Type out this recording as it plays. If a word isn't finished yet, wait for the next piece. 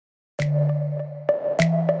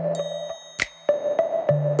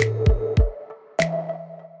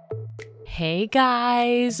Hey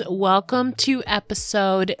guys, welcome to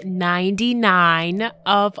episode 99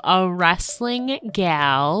 of a Wrestling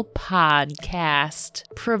Gal podcast,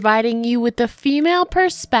 providing you with a female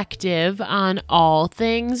perspective on all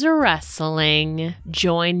things wrestling.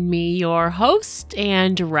 Join me, your host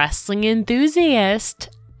and wrestling enthusiast,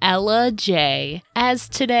 Ella J, as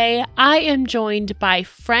today I am joined by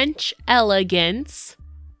French elegance,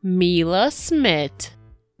 Mila Smidt.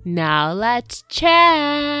 Now let's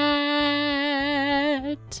chat.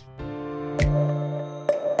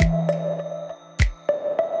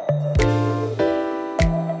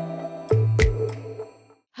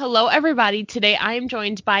 Hello, everybody. Today I am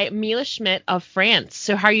joined by Mila Smidt of France.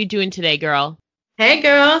 So how are you doing today, girl? Hey,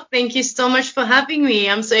 girl. Thank you so much for having me.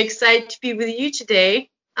 I'm so excited to be with you today.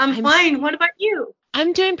 I'm fine. What about you?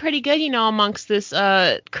 I'm doing pretty good, amongst this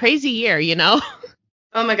crazy year,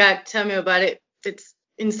 Oh, my God. Tell me about it. It's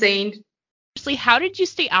insane. Honestly, how did you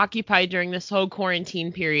stay occupied during this whole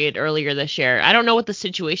quarantine period earlier this year? I don't know what the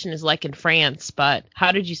situation is like in France, but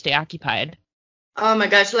how did you stay occupied? Oh, my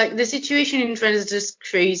gosh. Like, the situation in France is just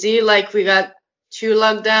crazy. Like, we got 2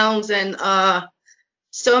 lockdowns and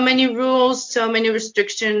so many rules, so many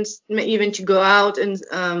restrictions, even to go out. And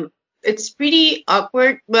it's pretty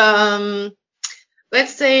awkward. But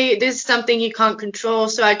let's say this is something you can't control.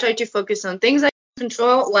 So I try to focus on things I can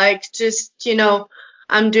control, like just,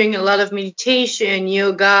 I'm doing a lot of meditation,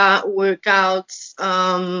 yoga, workouts.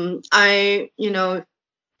 I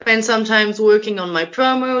spend sometimes working on my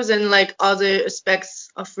promos and like other aspects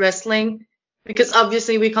of wrestling, because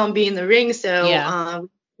obviously we can't be in the ring. So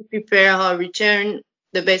we prepare our return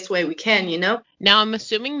the best way we can, Now, I'm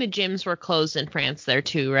assuming the gyms were closed in France there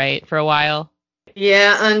too, right? For a while?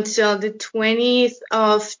 Yeah, until the 20th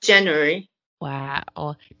of January.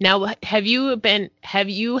 Wow. Now, have you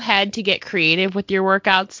had to get creative with your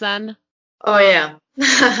workouts then? Oh yeah.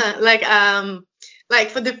 Like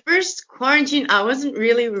for the first quarantine, I wasn't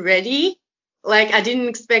really ready. Like I didn't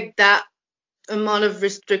expect that amount of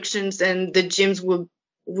restrictions and the gyms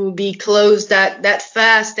will be closed that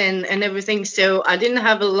fast and everything. So I didn't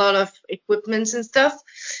have a lot of equipment and stuff.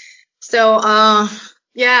 So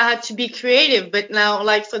yeah, I had to be creative. But now,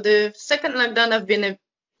 like for the second lockdown, I've been a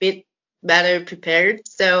bit better prepared.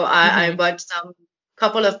 So I bought some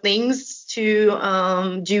couple of things to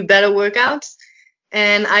do better workouts,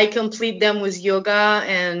 and I complete them with yoga.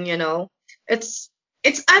 And it's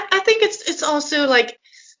I think it's also like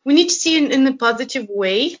we need to see it in a positive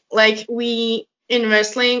way. Like we in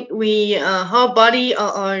wrestling, our body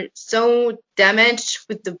are so damaged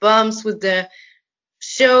with the bumps, with the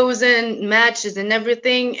shows and matches and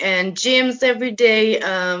everything, and gyms every day.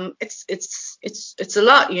 It's a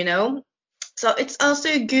lot, So it's also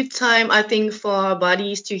a good time, I think, for our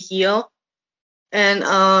bodies to heal and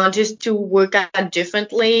just to work out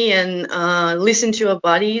differently and listen to our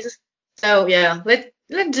bodies. So yeah, let's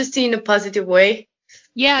just see in a positive way.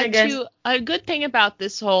 Yeah, a good thing about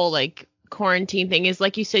this whole quarantine thing is,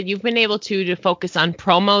 like you said, you've been able to focus on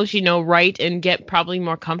promos, write and get probably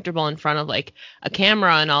more comfortable in front of like a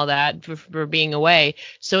camera and all that for being away.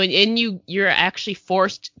 So you're actually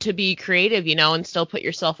forced to be creative, and still put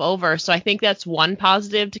yourself over. So I think that's one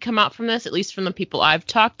positive to come out from this, at least from the people I've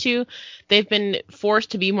talked to. They've been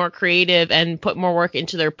forced to be more creative and put more work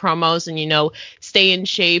into their promos and, stay in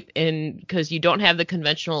shape, and because you don't have the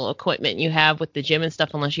conventional equipment you have with the gym and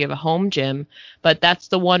stuff unless you have a home gym. But that's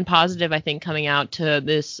the one positive I think coming out to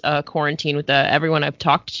this quarantine with everyone I've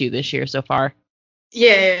talked to this year so far.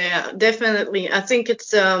 Yeah, definitely. I think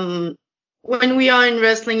it's when we are in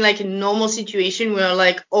wrestling, like in normal situation, we're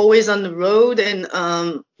like always on the road and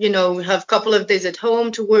we have a couple of days at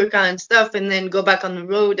home to work on and stuff, and then go back on the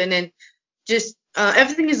road, and then just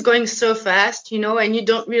everything is going so fast, and you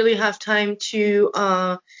don't really have time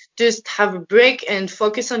to just have a break and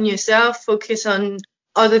focus on yourself, focus on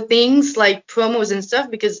other things like promos and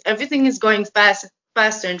stuff, because everything is going faster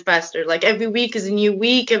and faster. Like every week is a new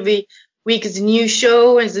week, every week is a new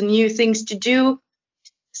show, is a new things to do.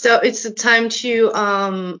 So it's a time to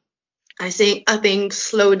I think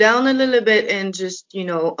slow down a little bit and just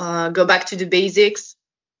go back to the basics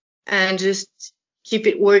and just keep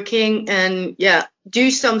it working, and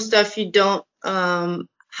do some stuff you don't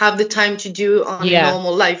have the time to do on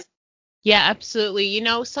normal life. Yeah, absolutely.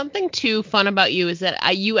 Something too fun about you is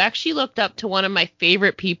that you actually looked up to one of my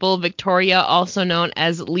favorite people, Victoria, also known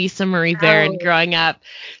as Lisa Marie Varon, growing up.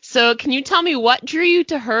 So can you tell me what drew you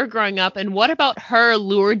to her growing up, and what about her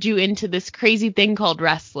lured you into this crazy thing called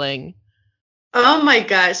wrestling? Oh my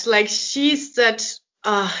gosh, like she's such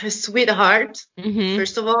a sweetheart,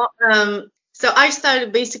 first of all. So I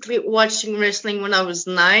started basically watching wrestling when I was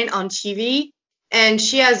 9 on TV. and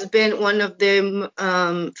she has been one of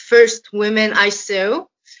the first women I saw.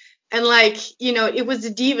 And like, it was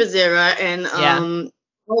the Divas era, and Yeah.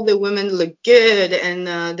 all the women looked good,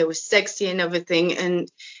 and they were sexy and everything. And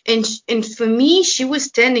for me, she was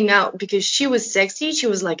standing out because she was sexy. She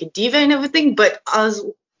was like a diva and everything, but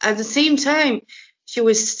at the same time, she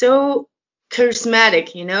was so charismatic.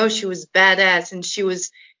 She was badass, and she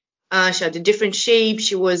had a different shape.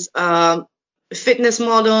 She was a fitness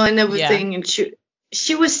model and Yeah. everything, and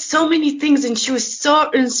she was so many things, and she was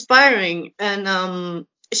so inspiring. And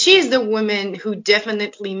she is the woman who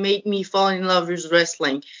definitely made me fall in love with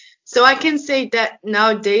wrestling. So I can say that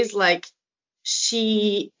nowadays, like,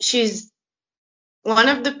 she's one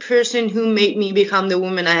of the person who made me become the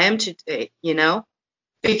woman I am today.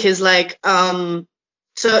 Because like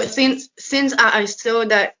so since I saw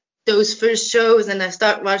that those first shows, and I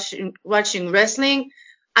start watching wrestling,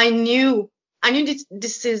 I knew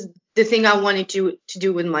this is the thing I wanted to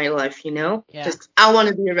do with my life. Yeah. Just I want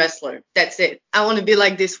to be a wrestler. That's it. I want to be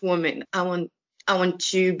like this woman. I want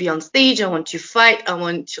to be on stage. I want to fight. I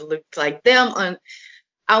want to look like them, and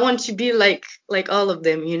I want to be like all of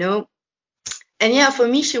them. And yeah, for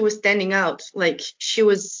me, she was standing out. Like, she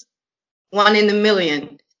was one in a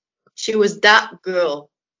million. She was that girl.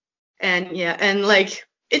 And yeah, and like,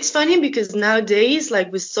 it's funny because nowadays,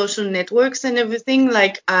 like, with social networks and everything,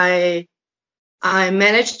 like, I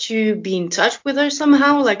managed to be in touch with her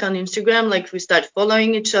somehow, like on Instagram. Like, we start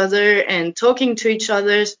following each other and talking to each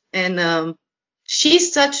other. And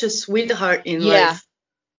she's such a sweetheart in Yeah. life.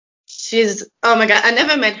 Oh my God, I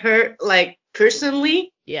never met her like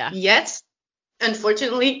personally Yeah. yet,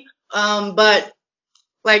 unfortunately. But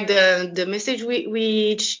like the message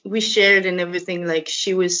we shared and everything, like,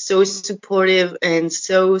 she was so supportive and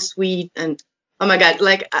so sweet. And oh my God,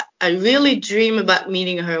 like, I really dream about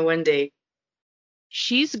meeting her one day.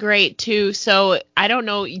 She's great too. So I don't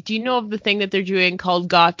know. Do you know of the thing that they're doing called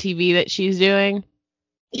Goth TV that she's doing?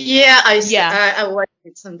 Yeah, Yeah. I watch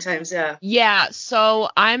it sometimes. Yeah. Yeah, so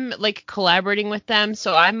I'm like collaborating with them.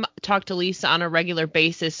 So I'm talk to Lisa on a regular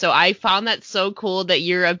basis. So I found that so cool that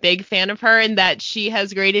you're a big fan of her and that she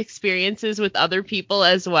has great experiences with other people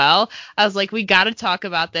as well. I was like, we got to talk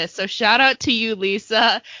about this. So shout out to you,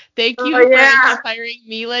 Lisa. Thank Oh you for yeah. inspiring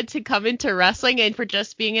Mila to come into wrestling and for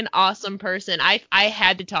just being an awesome person. I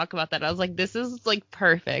had to talk about that. I was like, this is like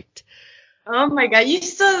perfect. Oh my God, you're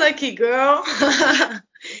so lucky, girl. I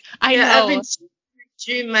Yeah, I've been know.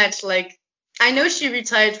 dream match. Like, I know she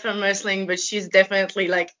retired from wrestling, but she's definitely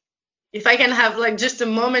like, if I can have like just a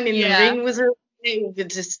moment in the Yeah. ring with her, it would be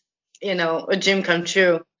just, a dream come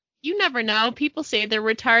true. You never know. People say they're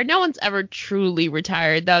retired. No one's ever truly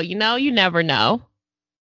retired, though. You never know.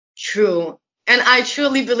 True. And I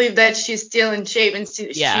truly believe that she's still in shape, and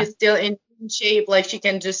Yeah. she's still in shape. Like, she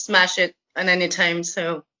can just smash it at any time.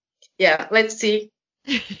 So yeah, let's see.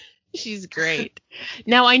 She's great.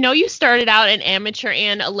 Now, I know you started out in amateur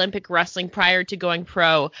and Olympic wrestling prior to going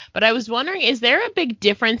pro, but I was wondering, is there a big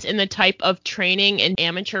difference in the type of training in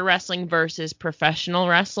amateur wrestling versus professional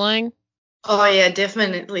wrestling? Oh yeah,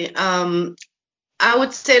 definitely. I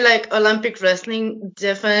would say like Olympic wrestling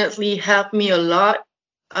definitely helped me a lot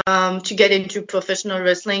to get into professional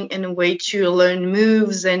wrestling in a way to learn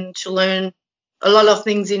moves and to learn a lot of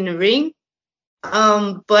things in the ring.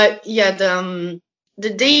 But yeah, the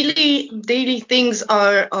daily things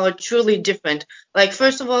are truly different. Like,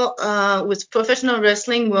 first of all, with professional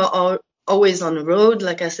wrestling, we're always on the road,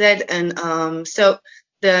 like I said, and so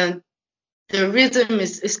the the rhythm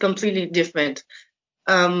is completely different.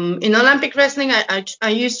 In Olympic wrestling, I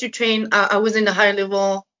used to train. I was in the high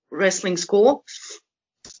level wrestling school,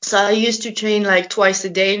 so I used to train like twice a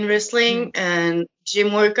day in Hmm. wrestling and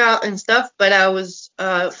gym workout and stuff. But I was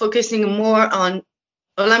focusing more on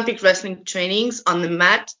Olympic wrestling trainings on the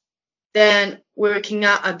mat than working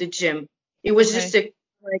out at the gym. It was just Okay.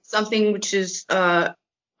 like something which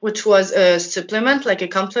was a supplement, like a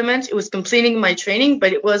complement. It was completing my training,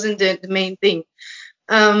 but it wasn't the main thing.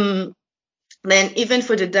 Um, then even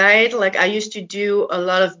for the diet, like, I used to do a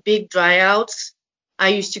lot of big dry outs. I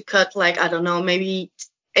used to cut, like, I don't know, maybe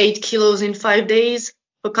 8 kilos in 5 days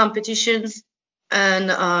for competitions and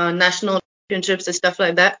national championships and stuff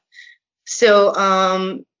like that. So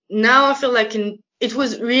now I feel like it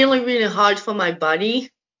was really, really hard for my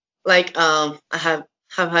body. Like, I have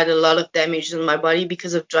had a lot of damage in my body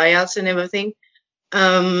because of dry outs and everything.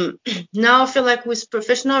 Um, Now I feel like with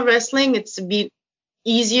professional wrestling, it's a bit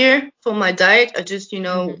easier for my diet. I just,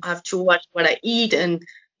 Hmm. have to watch what I eat and,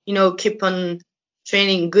 keep on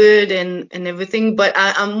training good and everything. But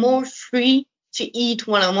I'm more free to eat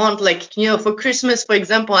what I want. Like, for Christmas, for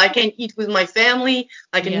example, I can eat with my family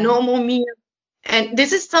like a Yeah. normal meal. And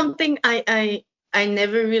this is something I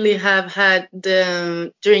never really have had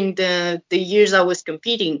during the years I was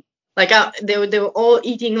competing. Like they were all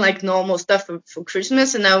eating like normal stuff for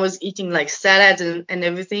Christmas, and I was eating like salads and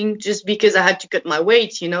everything just because I had to cut my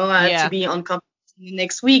weight. I had to Yeah. be on competition the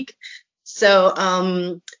next week. So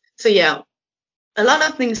so yeah, a lot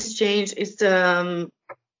of things change. It's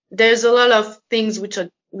there's a lot of things which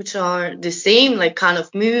are the same, like kind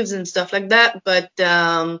of moves and stuff like that, but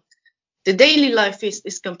the daily life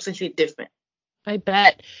is completely different. I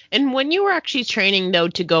bet. And when you were actually training though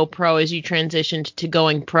to go pro as you transitioned to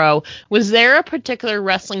going pro, was there a particular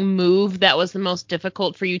wrestling move that was the most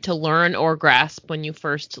difficult for you to learn or grasp when you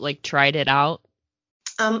first like tried it out?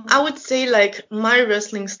 I would say like my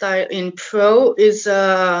wrestling style in pro is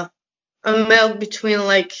a meld between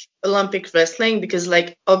like Olympic wrestling, because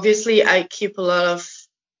like obviously I keep a lot of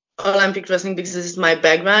Olympic wrestling because this is my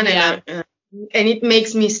background, and Yeah. and it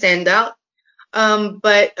makes me stand out.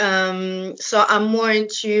 But so I'm more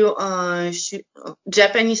into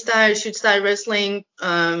Japanese style, shoot style wrestling,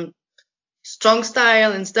 strong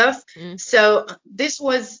style and stuff. Mm. So this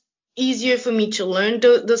was easier for me to learn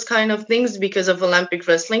those kind of things because of Olympic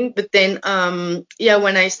wrestling. But then, yeah,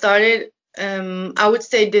 when I started, I would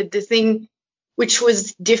say that the thing which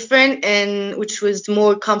was different and which was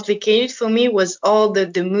more complicated for me was all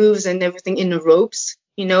the moves and everything in the ropes,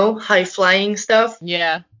 high flying stuff.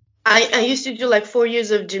 Yeah. I used to do like 4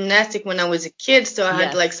 years of gymnastic when I was a kid, so I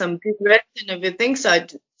had like Yes. some good reps and everything. So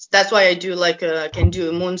that's why I do like I can do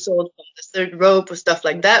a moonsault from the third rope or stuff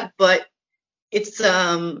like that. But it's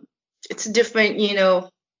different,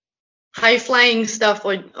 high flying stuff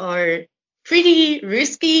are pretty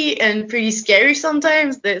risky and pretty scary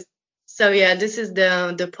sometimes. So yeah, this is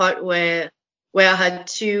the part where I had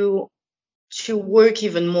to work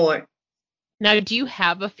even more. Now, do you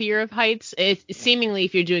have a fear of heights? Seemingly,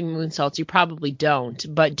 if you're doing moonsaults, you probably don't,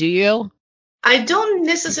 but do you? I don't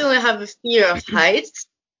necessarily have a fear of heights.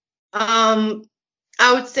 Um,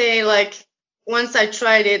 I would say like once I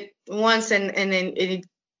tried it once and then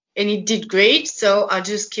it did great, so I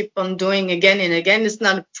just keep on doing again and again. It's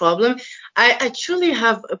not a problem. I truly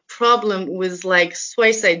have a problem with like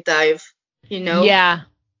suicide dive, you know, Yeah.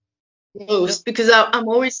 The ropes, because I'm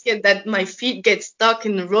always scared that my feet get stuck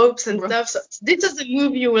in the ropes and stuff. So this is a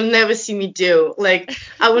move you will never see me do. Like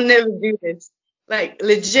I will never do this. Like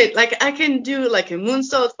legit. Like I can do like a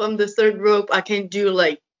moonsault from the third rope. I can do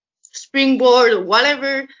like springboard or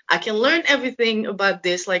whatever. I can learn everything about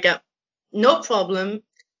this. Like no problem.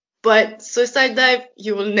 But suicide dive,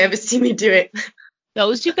 you will never see me do it.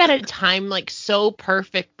 Those you gotta time like so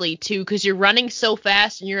perfectly too, because you're running so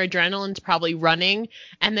fast and your adrenaline's probably running,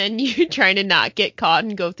 and then you're trying to not get caught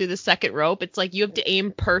and go through the second rope. It's like you have to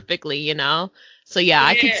aim perfectly. So yeah,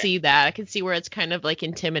 I could Yeah. see that. I could see where it's kind of like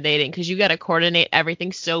intimidating because you gotta coordinate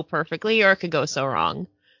everything so perfectly, or it could go so wrong.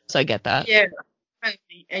 So I get that. Yeah.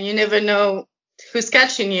 And you never know who's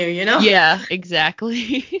catching you? Yeah,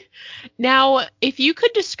 exactly. Now, if you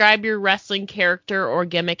could describe your wrestling character or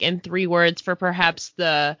gimmick in 3 words for perhaps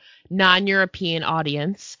the non-European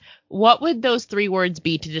audience, what would those 3 words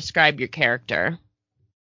be to describe your character?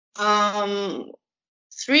 Um,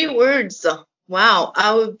 3 words. Wow.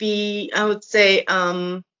 I would say,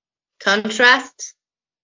 contrast,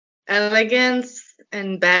 elegance,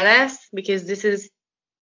 and badass, because this is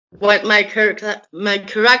what my character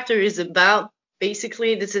is about.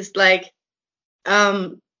 Basically, this is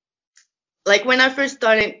um, like when I first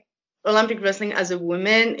started Olympic wrestling as a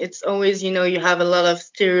woman, it's always, you have a lot of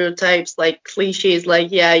stereotypes, like cliches, like,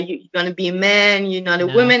 yeah, you're gonna be a man, you're not a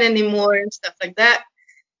No. woman anymore, and stuff like that.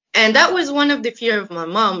 And that was one of the fear of my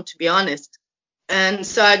mom, to be honest. And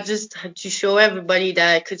so I just had to show everybody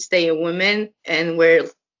that I could stay a woman and wear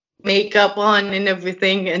makeup on and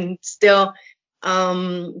everything and still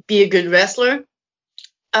be a good wrestler.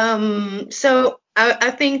 So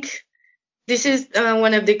I think this is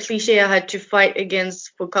one of the cliche I had to fight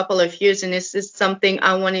against for a couple of years, and this is something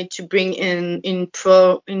I wanted to bring in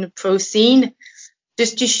the pro scene,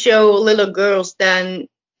 just to show little girls that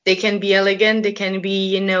they can be elegant, they can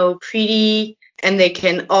be, pretty, and they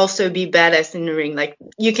can also be badass in the ring. Like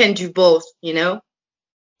you can do both. You don't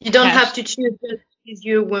have Hash. to choose just because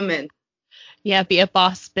you're a woman. Yeah, be a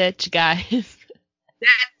boss bitch, guys.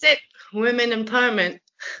 That's it. Women empowerment.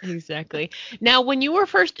 Exactly. Now, when you were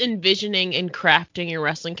first envisioning and crafting your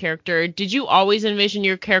wrestling character, did you always envision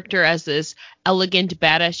your character as this elegant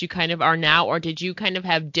badass you kind of are now, or did you kind of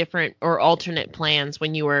have different or alternate plans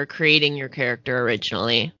when you were creating your character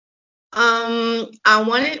originally? I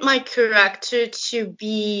wanted my character to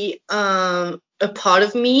be a part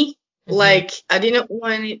of me, Hmm. Like I didn't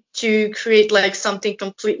want it to create like something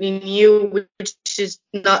completely new, which is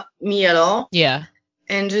not me at all, Yeah.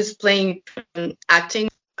 and just playing and acting.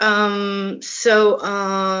 I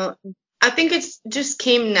think it's just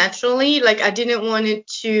came naturally. Like I didn't want it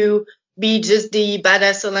to be just the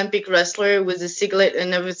badass Olympic wrestler with the singlet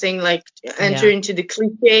and everything, like enter Yeah. into the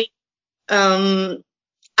cliche. Um,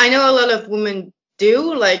 I know a lot of women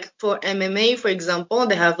do, like for MMA, for example,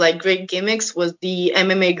 they have like great gimmicks with the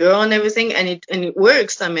MMA girl and everything, and it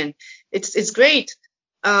works. I mean, it's great.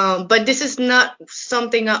 But this is not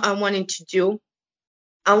something I wanted to do.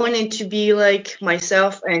 I wanted to be like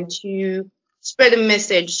myself and to spread a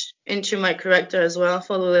message into my character as well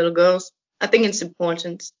for the little girls. I think it's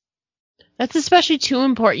important. That's especially too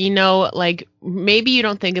important, like maybe you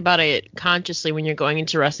don't think about it consciously when you're going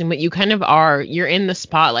into wrestling, but you kind of are. You're in the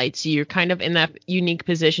spotlight, so you're kind of in that unique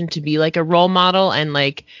position to be like a role model and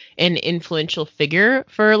like an influential figure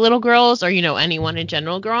for little girls or, anyone in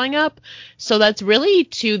general growing up. So that's really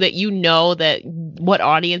too that that what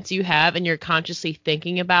audience you have and you're consciously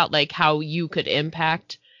thinking about like how you could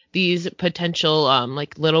impact these potential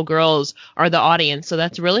like little girls are the audience. So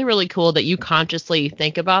that's really really cool that you consciously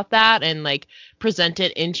think about that and like present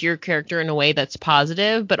it into your character in a way that's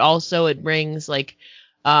positive, but also it brings like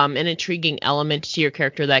an intriguing element to your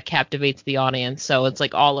character that captivates the audience. So it's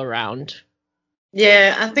like all around.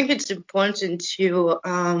 Yeah, I think it's important to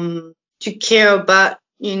care about,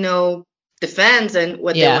 the fans and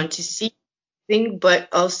what they Yeah. want to see, thing, but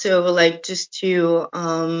also like just to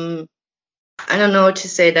I don't know how to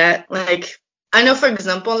say that. Like I know for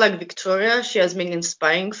example like Victoria, she has been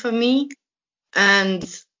inspiring for me. And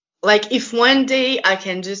like if one day I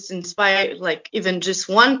can just inspire like even just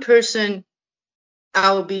one person,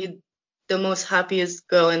 I will be the most happiest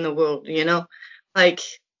girl in the world, you know? Like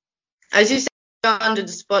as you said, we're under the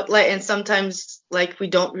spotlight and sometimes like we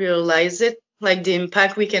don't realize it, like the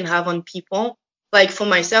impact we can have on people. Like for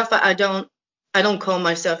myself, I don't call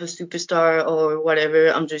myself a superstar or whatever.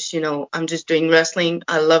 I'm just, I'm just doing wrestling.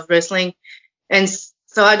 I love wrestling. And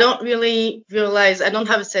so I don't really realize, I don't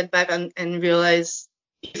have a setback and realize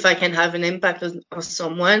if I can have an impact on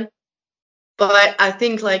someone. But I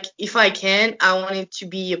think like if I can, I want it to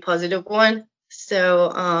be a positive one.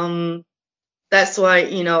 So that's why,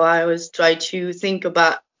 I always try to think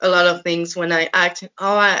about a lot of things when I act,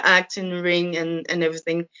 how I act in the ring and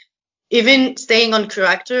everything. Even staying on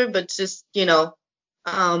character, but just,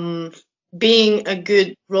 um, being a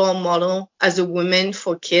good role model as a woman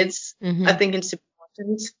for kids. I Hmm. think it's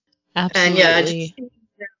important. And yeah, just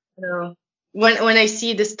Absolutely. when I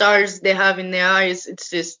see the stars they have in their eyes, it's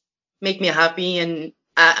just make me happy, and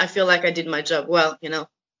I feel like I did my job well.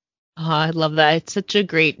 Oh, I love that. It's such a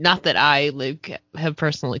great, not that I like have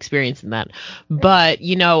personal experience in that, but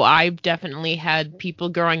I've definitely had people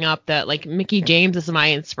growing up that like Mickey James is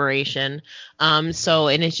my inspiration. And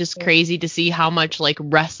it's just crazy to see how much like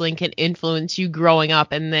wrestling can influence you growing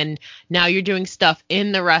up. And then now you're doing stuff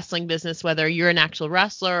in the wrestling business, whether you're an actual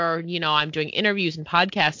wrestler or, I'm doing interviews and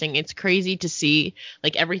podcasting. It's crazy to see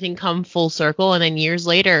like everything come full circle. And then years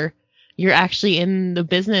later, you're actually in the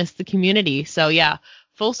business, the community. So yeah,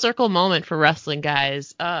 full circle moment for wrestling,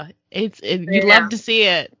 guys. You Yeah, love to see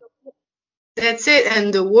it. that's it.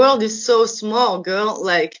 And the world is so small, girl.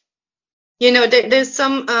 Like, there's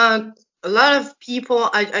a lot of people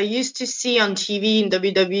I used to see on TV in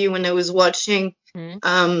WWE when I was watching, Hmm.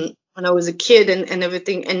 when I was a kid and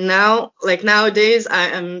everything. And now, like nowadays, I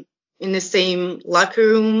am in the same locker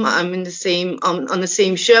room. I'm in the same, on the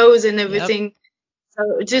same shows and Yep. everything.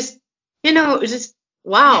 So it's just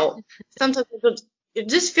wow. Sometimes it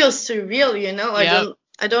just feels surreal, Yep.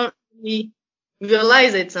 I don't really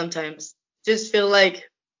realize it sometimes. Just feel like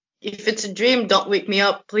if it's a dream, don't wake me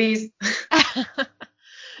up, please.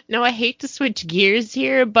 No, I hate to switch gears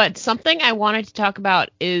here, but something I wanted to talk about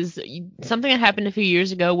is something that happened a few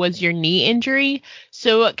years ago was your knee injury.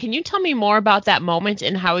 So, can you tell me more about that moment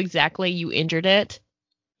and how exactly you injured it?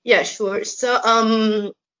 Yeah, sure. So,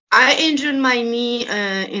 I injured my knee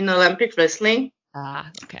in Olympic wrestling. Ah,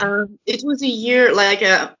 okay. It was a year, like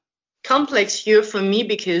a complex year for me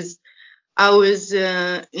because I was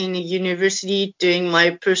in a university doing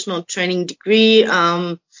my personal training degree.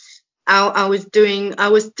 I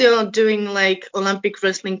was still doing like Olympic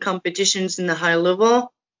wrestling competitions in the high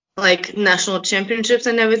level, like national championships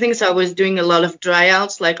and everything. So I was doing a lot of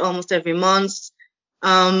tryouts, like almost every month.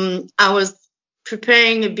 I was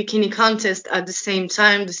preparing a bikini contest at the same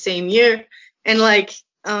time, the same year. And like,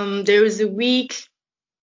 there was a week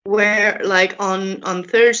where like on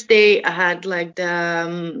Thursday, I had like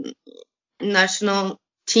the national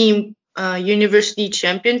team, university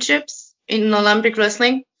championships in Olympic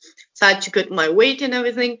wrestling. So I had to cut my weight and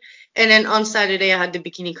everything. And then on Saturday I had the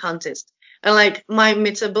bikini contest. And like my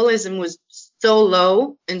metabolism was so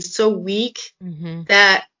low and so weak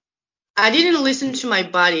that I didn't listen to my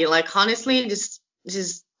body. Like honestly, just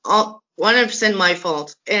all 100% my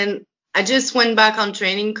fault. And I just went back on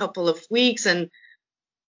training a couple of weeks and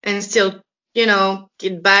still,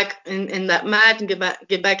 get back in that mat and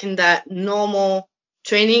get back in that normal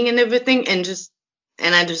training and everything, and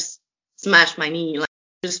I just smashed my knee, like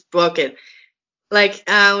just broke it. Like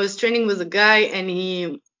I was training with a guy and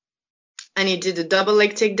he did a double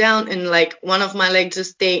leg takedown, and like one of my legs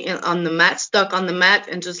just stayed on the mat, stuck on the mat,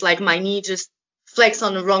 and just like my knee just flexed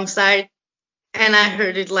on the wrong side, and I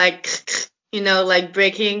heard it like like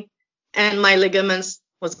breaking, and my ligaments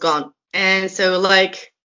was gone. And so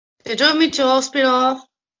like they drove me to hospital,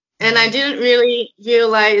 and I didn't really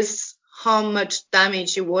realize how much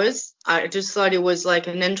damage it was. I just thought it was like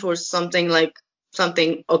an inch or something, like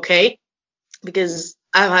something okay, because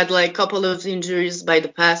I've had like a couple of injuries by the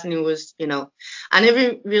past, and it was, I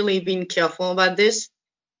never really been careful about this.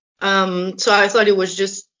 So I thought it was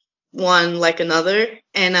just one like another,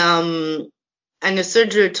 and the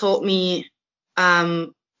surgeon told me,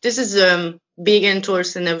 this is big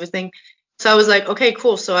entorse and everything. So I was like, okay,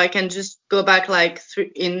 cool. So I can just go back like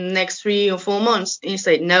in the next 3 or 4 months. And he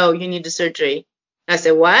said, no, you need the surgery. And I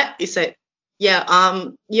said, what? He said, yeah,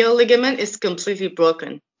 your ligament is completely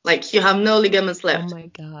broken. Like you have no ligaments left. Oh my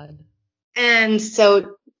God. And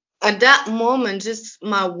so at that moment, just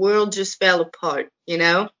my world just fell apart,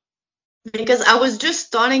 because I was just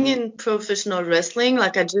starting in professional wrestling.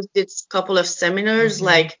 Like I just did a couple of seminars,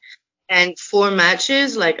 like, and 4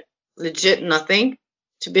 matches, like legit nothing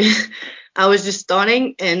to be. I was just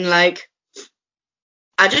starting, and like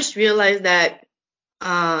I just realized that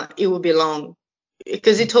it would be long,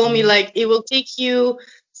 because he told me like it will take you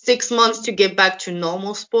 6 months to get back to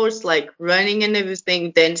normal sports like running and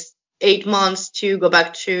everything, then 8 months to go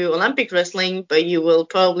back to Olympic wrestling, but you will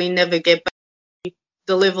probably never get back to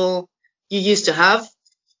the level you used to have,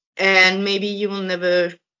 and maybe you will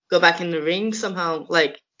never go back in the ring somehow,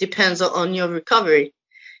 like depends on your recovery.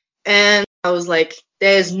 And I was like,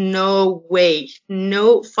 there's no way,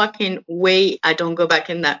 no fucking way I don't go back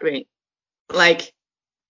in that ring. Like,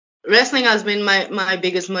 wrestling has been my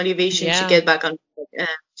biggest motivation to get back on and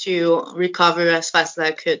to recover as fast as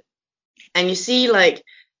I could. And you see, like,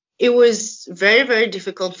 it was very, very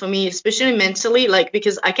difficult for me, especially mentally, like,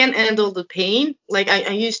 because I can't handle the pain. Like, I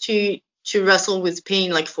used to wrestle with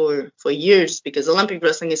pain, like, for years, because Olympic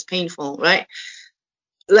wrestling is painful, right?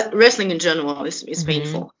 Wrestling in general is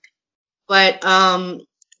painful. But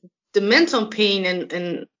the mental pain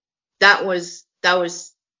and that was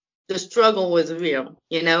the struggle was real,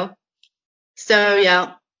 So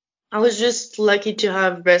yeah, I was just lucky to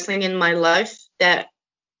have wrestling in my life that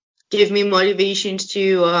gave me motivations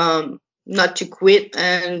to not to quit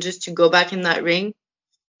and just to go back in that ring.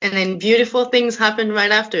 And then beautiful things happened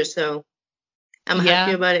right after, so I'm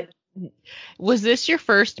happy about it. Was this your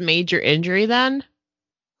first major injury then?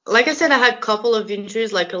 Like I said, I had a couple of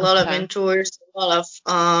injuries, like a lot of mentors, a lot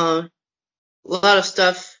of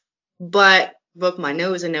stuff, but broke my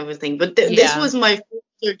nose and everything. But this was my first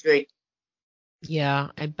surgery. Yeah,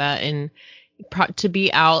 I bet. And to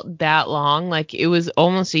be out that long, like it was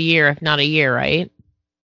almost a year, if not a year, right?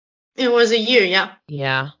 It was a year, yeah.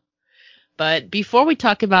 Yeah. But before we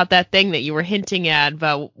talk about that thing that you were hinting at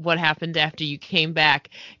about what happened after you came back,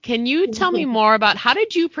 can you tell me more about how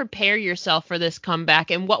did you prepare yourself for this comeback,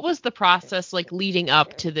 and what was the process like leading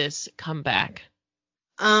up to this comeback?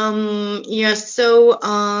 Yeah, so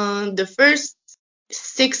the first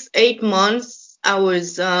 6-8 months I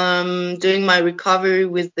was doing my recovery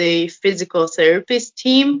with the physical therapist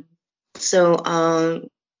team. So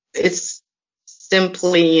it's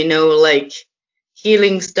simply, like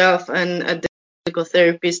healing stuff and at the physical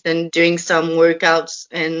therapist and doing some workouts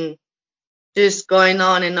and just going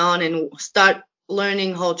on and start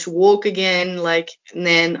learning how to walk again, like, and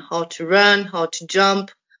then how to run, how to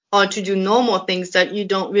jump, how to do normal things that you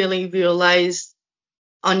don't really realize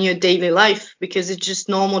on your daily life because it's just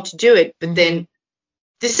normal to do it. But then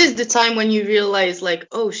this is the time when you realize like,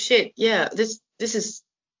 oh shit, yeah, this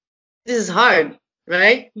is hard,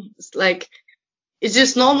 right? It's like, it's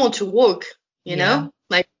just normal to walk, know,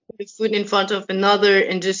 like put a foot in front of another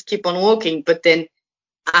and just keep on walking. But then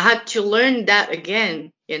I had to learn that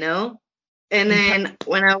again, and then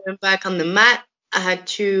when I went back on the mat, I had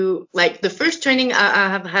to, like, the first training I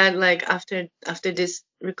have had, like, after this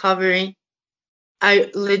recovery,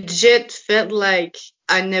 I legit felt like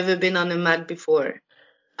I'd never been on a mat before.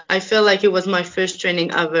 I felt like it was my first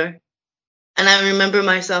training ever. And I remember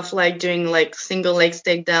myself like doing like single legs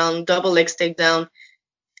takedown, double legs takedown,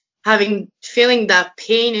 feeling that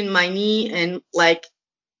pain in my knee and like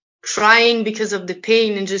crying because of the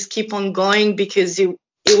pain and just keep on going because it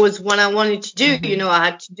was what I wanted to do. Mm-hmm. I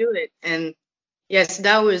had to do it. And yes,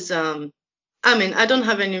 that was, I mean, I don't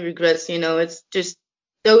have any regrets, it's just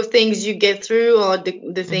those things you get through or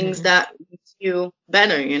the things Mm-hmm. that make you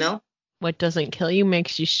better. What doesn't kill you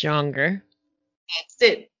makes you stronger.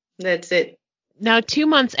 That's it. That's it. Now, 2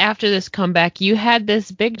 months after this comeback, you had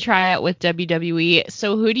this big tryout with WWE.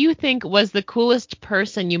 So who do you think was the coolest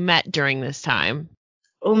person you met during this time?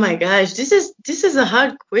 Oh my gosh, this is a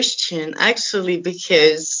hard question actually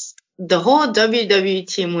because the whole WWE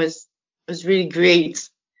team was really great.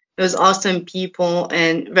 It was awesome people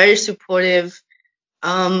and very supportive.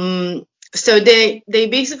 So they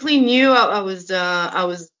basically knew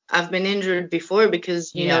I've been injured before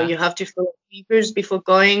because Yeah. you have to fill out papers before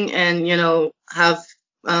going and have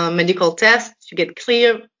medical tests to get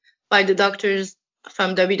cleared by the doctors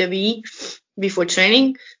from WWE before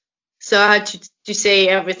training. So I had to say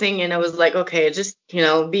everything, and I was like, okay, just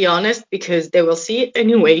be honest because they will see it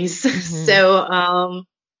anyways. Mm-hmm.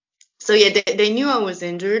 So yeah, they knew I was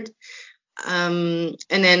injured. And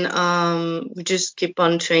then we just keep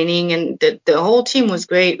on training, and the whole team was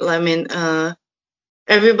great. I mean,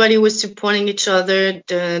 everybody was supporting each other.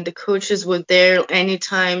 The coaches were there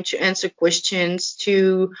anytime to answer questions,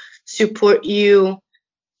 to support you,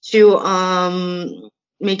 to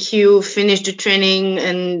make you finish the training,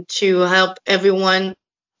 and to help everyone.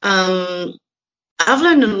 I've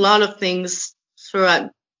learned a lot of things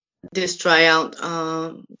throughout this tryout.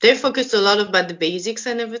 They focused a lot about the basics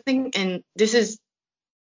and everything, and this is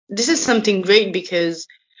something great because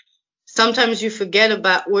sometimes you forget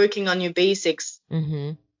about working on your basics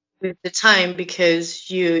Mm-hmm. with the time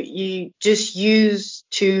because you just used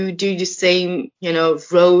to do the same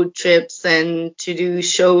road trips and to do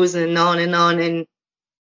shows and on and on, and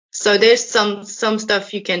so there's some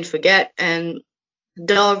stuff you can forget, and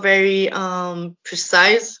they're very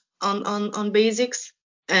precise on basics.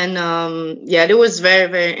 And yeah, it was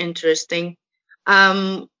very, very interesting.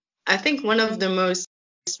 I think one of the most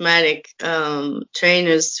charismatic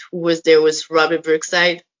trainers who was there was Robert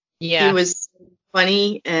Brookside. He Yeah. was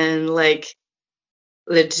funny and like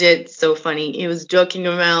legit so funny. He was joking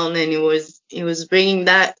around and he was bringing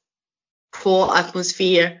that cool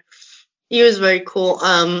atmosphere. He was very cool.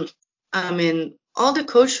 I mean, all the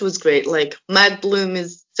coach was great. Like Matt Bloom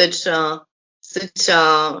is such a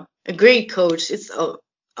great coach. It's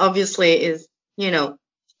obviously is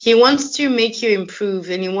he wants to make you improve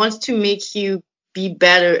and he wants to make you be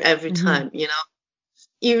better every Mm-hmm. time.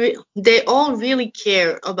 They all really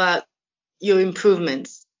care about your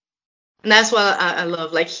improvements, and that's what I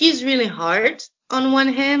love. Like he's really hard on one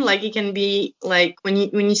hand. Like he can be like when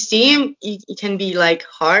you see him, he can be like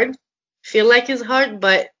hard, feel like he's hard,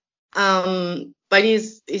 but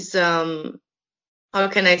he's how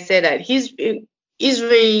can I say that? He's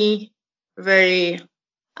very very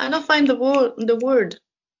I don't find the word.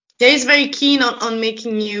 Yeah, he's very keen on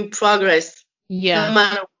making you progress, no Yeah.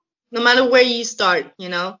 matter no matter where you start.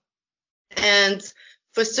 And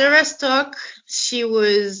for Sarah Stock, she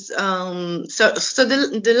was so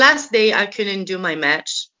the last day I couldn't do my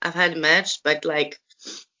match. I've had a match, but like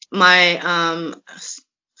my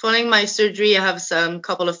following my surgery, I have some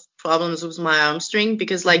couple of problems with my hamstring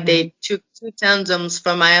because like Mm-hmm. they took two tendons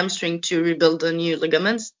from my hamstring to rebuild the new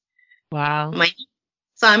ligaments. Wow.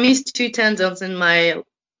 So I missed two tendons in my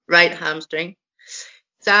right hamstring.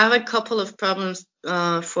 So I have a couple of problems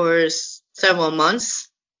for several months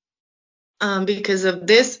because of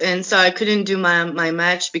this, and so I couldn't do my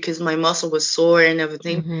match because my muscle was sore and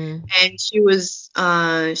everything. Mm-hmm.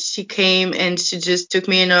 And she came and she just took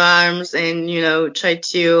me in her arms and tried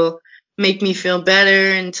to make me feel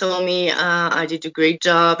better and told me I did a great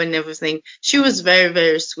job and everything. She was very,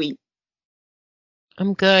 very sweet.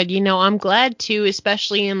 I'm good. I'm glad too,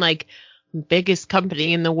 especially in like biggest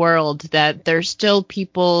company in the world, that there's still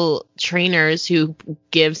people, trainers who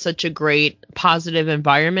give such a great positive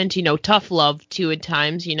environment, tough love too at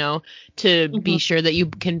times, to be Mhm. sure that you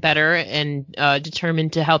can better and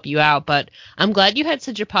determined to help you out. But I'm glad you had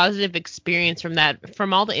such a positive experience from that.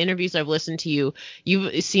 From all the interviews I've listened to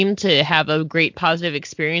you seem to have a great positive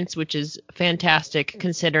experience, which is fantastic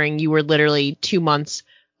considering you were literally 2 months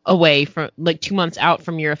away from, like, 2 months out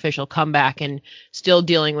from your official comeback and still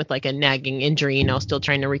dealing with like a nagging injury, still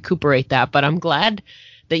trying to recuperate that. But I'm glad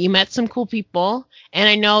that you met some cool people, and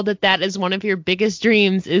I know that that is one of your biggest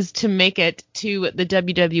dreams, is to make it to the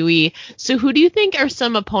WWE. So who do you think are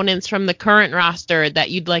some opponents from the current roster that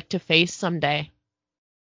you'd like to face someday?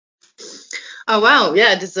 Oh wow,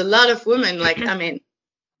 yeah, there's a lot of women. Like I mean,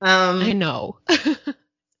 I um, know.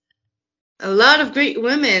 a lot of great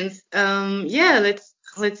women. Yeah,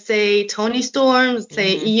 let's say Tony Storm, let's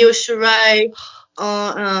say Hmm. Io Shirai,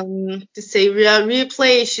 to say Rhea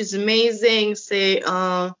Ripley, she's amazing. Say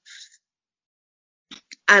I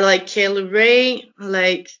like Kayla Ray,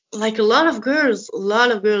 like a lot of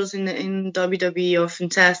girls in WWE are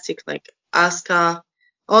fantastic. Like Asuka,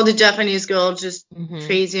 all the Japanese girls just Hmm.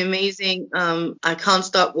 crazy amazing. I can't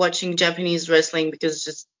stop watching Japanese wrestling because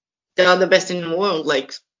just they are the best in the world.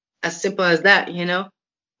 Like as simple as that, you know,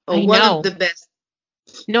 or I one of know. the best.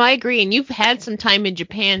 No, I agree. And you've had some time in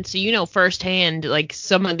Japan, so you know firsthand like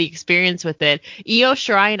some of the experience with it. Io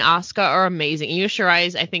Shirai and Asuka are amazing. Io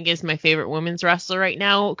Shirai I think is my favorite women's wrestler right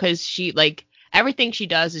now because she like everything she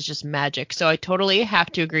does is just magic. So I totally have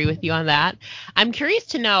to agree with you on that. I'm curious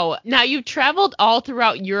to know, now you've traveled all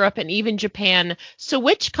throughout Europe and even Japan. So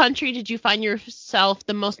which country did you find yourself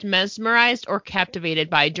the most mesmerized or captivated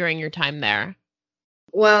by during your time there?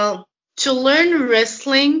 Well, to learn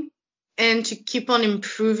wrestling and to keep on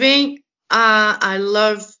improving, I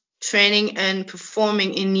love training and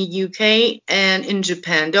performing in the UK and in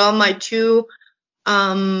Japan. They are my two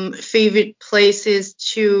favorite places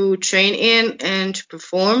to train in and to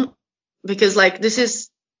perform because like this is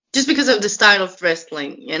just because of the style of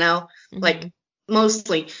wrestling, you know, Hmm. like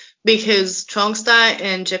mostly because strong style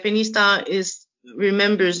and Japanese style is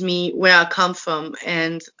remembers me where I come from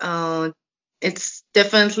and it's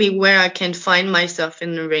definitely where I can find myself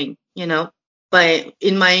in the ring, you know, by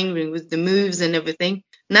in my ring with the moves and everything.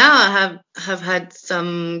 Now I have had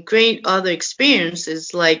some great other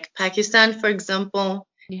experiences, like Pakistan, for example.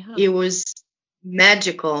 Yeah. It was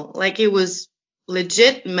magical, like it was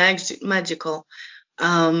legit magical.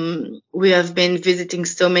 We have been visiting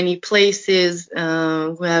so many places.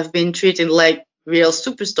 We have been treated like real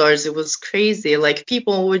superstars. It was crazy. Like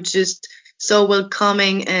people were just so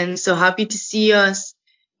welcoming and so happy to see us.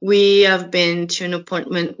 We have been to an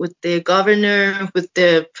appointment with the governor, with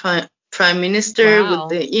the prime minister, with Wow.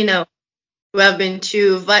 the, you know, we have been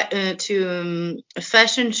to a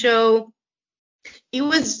fashion show. It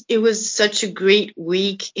was such a great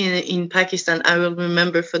week in Pakistan. I will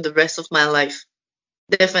remember for the rest of my life.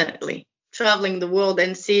 Definitely. Traveling the world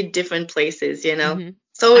and see different places, you know. Hmm.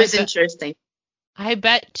 It's I always bet. interesting. I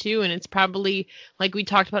bet too, and it's probably like we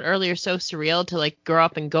talked about earlier, so surreal to like grow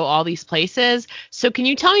up and go all these places. So can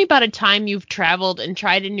you tell me about a time you've traveled and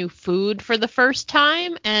tried a new food for the first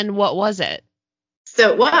time, and what was it?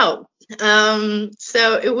 So, wow.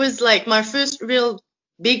 So it was like my first real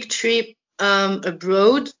big trip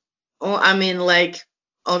abroad, or I mean like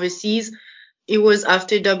overseas. It was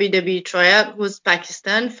after WWE tryout was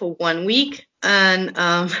Pakistan for 1 week, and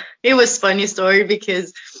it was funny story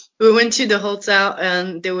because we went to the hotel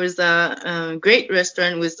and there was a great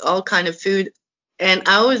restaurant with all kind of food, and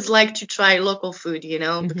I always like to try local food, you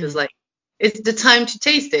know, because Hmm. like it's the time to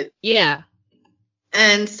taste it. Yeah.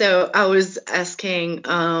 And so I was asking,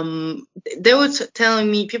 they were telling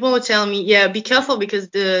me, people were telling me, yeah, be careful because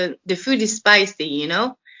the food is spicy, you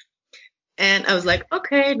know. And I was like,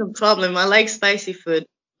 okay, no problem. I like spicy food.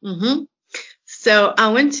 So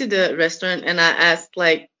I went to the restaurant and I asked,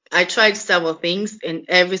 like, I tried several things and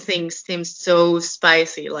everything seemed so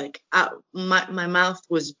spicy. Like, my mouth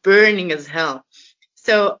was burning as hell.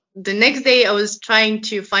 So the next day I was trying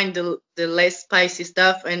to find the less spicy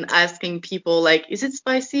stuff and asking people, like, is it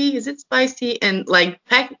spicy? Is it spicy? And like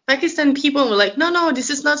Pakistan people were like, no, no, this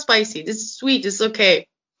is not spicy. This is sweet. It's okay.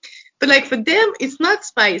 But like for them, it's not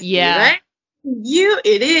spicy, Yeah. right? You,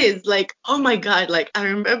 it is like, oh my God. Like I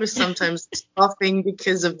remember sometimes coughing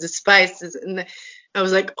because of the spices, and I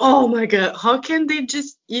was like, oh my God, how can they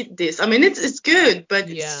just eat this? I mean, it's good, but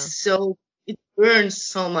Yeah. it burns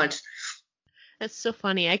so much. That's so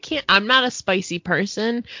funny. I'm not a spicy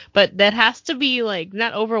person, but that has to be like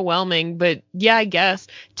not overwhelming, but yeah, I guess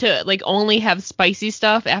to like only have spicy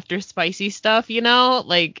stuff after spicy stuff, you know?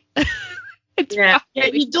 Like it's Yeah, yeah,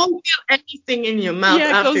 probably, you don't feel anything in your mouth yeah,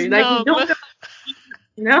 it goes after, like you numb. don't feel,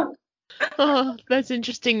 you know? Oh, that's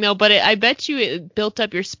interesting though, but I bet you it built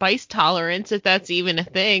up your spice tolerance if that's even a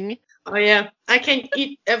thing. Oh yeah, I can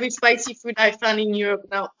eat every spicy food I found in Europe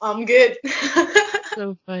now. I'm good.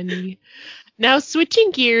 So funny. Now,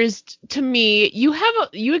 switching gears to me,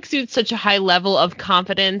 you exude such a high level of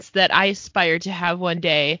confidence that I aspire to have one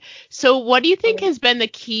day. So, what do you think has been the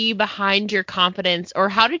key behind your confidence, or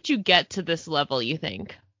how did you get to this level, you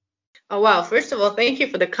think? Oh wow, first of all, thank you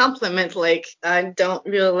for the compliment. Like I don't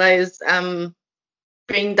realize I'm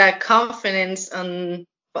bring that confidence on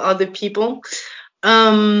for other people.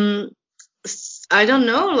 Um I don't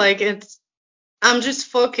know, like I'm just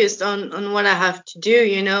focused on what I have to do,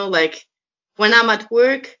 like when I'm at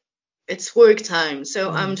work, it's work time. So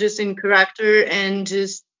I'm just in character and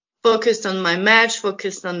just focused on my match,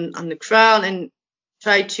 focused on the crowd, and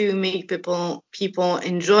try to make people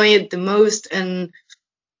enjoy it the most. And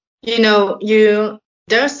there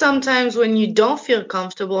are some times when you don't feel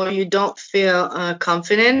comfortable or you don't feel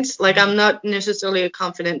confident. Like I'm not necessarily a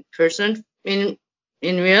confident person in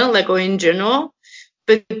real, like, or in general,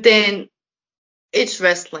 but then it's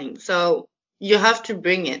wrestling, so you have to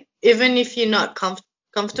bring it. Even if you're not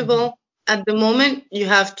comfortable at the moment, you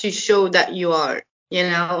have to show that you are.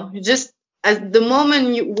 Just at the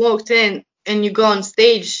moment you walked in and you go on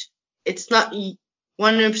stage, it's not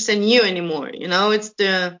 100% you anymore. It's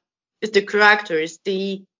the character, it's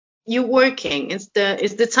the you working, it's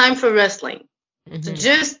the time for wrestling. So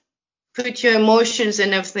just put your emotions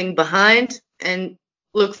and everything behind and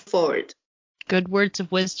look forward. Good words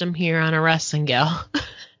of wisdom here on a wrestling gal.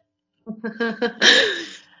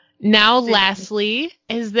 Now, lastly,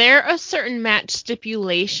 is there a certain match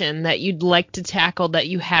stipulation that you'd like to tackle that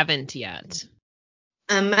you haven't yet?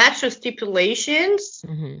 A match of stipulations?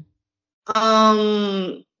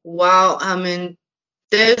 Wow, I mean,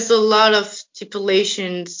 there's a lot of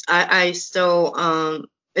stipulations I saw,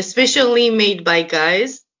 especially made by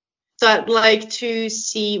guys. So I'd like to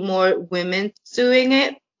see more women doing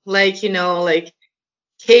it, like, like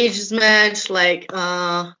cage match, like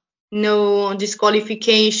no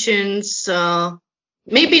disqualifications,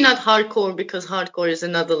 maybe not hardcore because hardcore is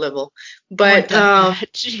another level, but no,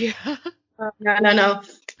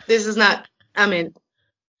 this is not, I mean,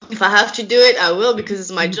 if I have to do it, I will because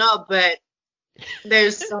it's my job, but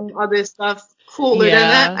there's some other stuff cooler than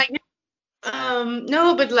that, I guess.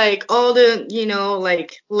 No, but like all the,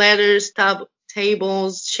 like ladders,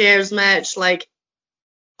 tables, chairs match, like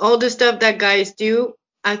all the stuff that guys do,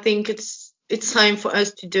 I think it's time for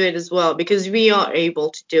us to do it as well because we are able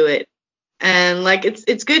to do it. And like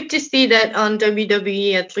it's good to see that on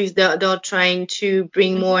WWE at least they're trying to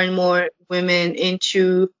bring more and more women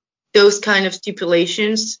into those kind of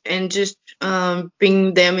stipulations and just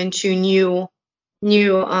bring them into new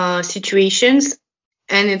situations.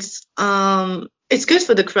 And it's good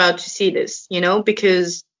for the crowd to see this,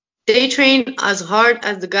 because they train as hard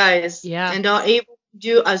as the guys and are able to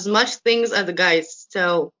do as much things as the guys.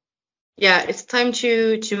 So yeah, it's time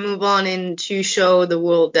to move on and to show the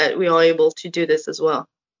world that we are able to do this as well.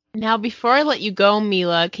 Now, before I let you go,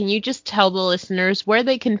 Mila, can you just tell the listeners where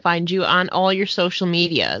they can find you on all your social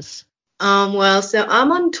medias? Well, so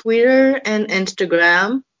I'm on Twitter and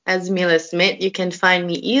Instagram as Mila Smidt. You can find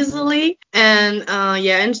me easily. And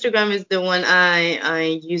Instagram is the one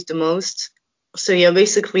I use the most. So yeah,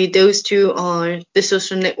 basically those two are the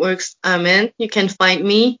social networks I'm in. You can find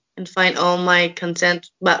me and find all my content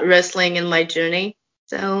about wrestling and my journey.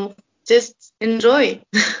 So just enjoy.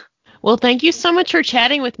 Well, thank you so much for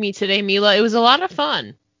chatting with me today, Mila. It was a lot of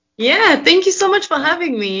fun. Yeah, thank you so much for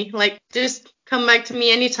having me. Like, just come back to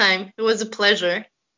me anytime. It was a pleasure.